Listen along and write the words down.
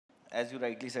as you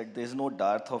rightly said, there's no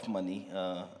dearth of money.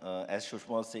 As Shushma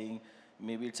was saying,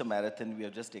 maybe it's a marathon, we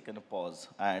have just taken a pause.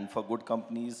 And for good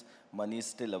companies, money is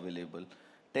still available.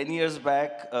 10 years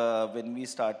back, when we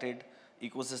started,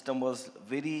 ecosystem was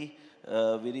very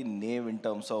naive in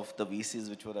terms of the VCs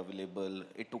which were available.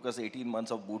 It took us 18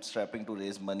 months of bootstrapping to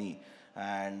raise money.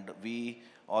 And we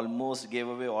almost gave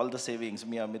away all the savings,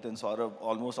 me, Amit and Saurabh,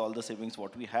 almost all the savings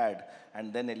what we had.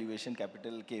 And then Elevation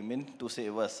Capital came in to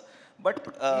save us.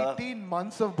 But 18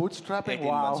 months of bootstrapping, 18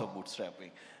 months wow. of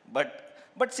bootstrapping.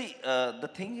 But see, the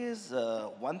thing is,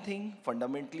 one thing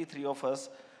fundamentally three of us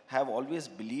have always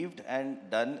believed and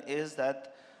done is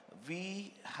that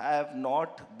we have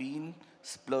not been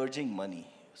splurging money.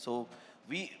 So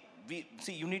we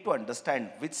see, you need to understand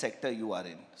which sector you are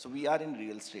in. So we are in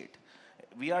real estate.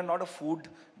 We are not a food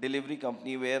delivery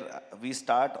company where we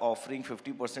start offering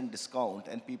 50% discount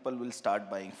and people will start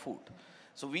buying food.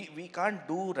 So we can't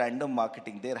do random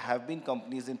marketing. There have been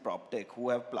companies in PropTech who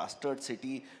have plastered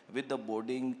city with the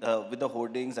boarding, with the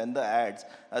hoardings and the ads,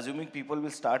 assuming people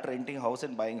will start renting house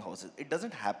and buying houses. It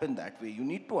doesn't happen that way. You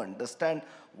need to understand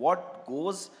what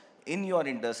goes in your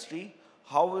industry,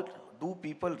 do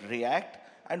people react,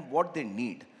 and what they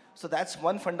need. So that's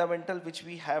one fundamental which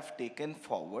we have taken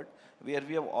forward, where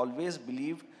we have always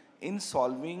believed in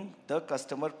solving the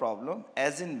customer problem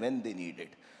as in when they need it.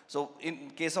 So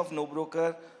in case of no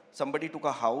broker, somebody took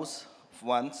a house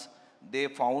once, they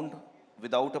found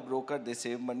without a broker, they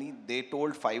saved money. They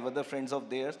told 5 other friends of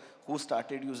theirs who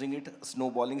started using it.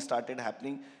 Snowballing started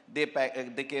happening. They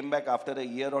came back after a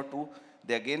year or two.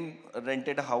 They again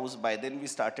rented a house. By then we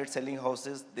started selling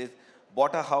houses. They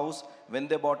bought a house. When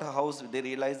they bought a house, they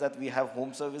realized that we have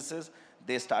home services.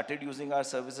 They started using our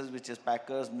services, which is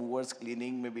packers, movers,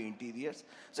 cleaning, maybe interiors.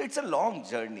 So it's a long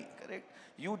journey, correct?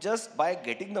 You just, by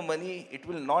getting the money, it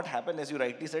will not happen, as you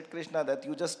rightly said, Krishna, that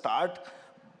you just start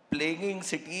plaguing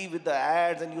city with the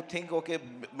ads and you think, okay,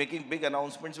 making big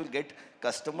announcements will get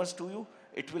customers to you.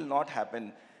 It will not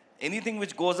happen. Anything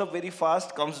which goes up very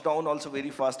fast comes down also very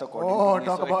fast, according to Oh, me.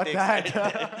 talk So it about takes,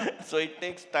 that. so it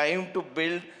takes time to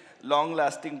build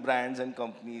long-lasting brands and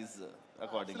companies,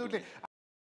 according to Absolutely. me.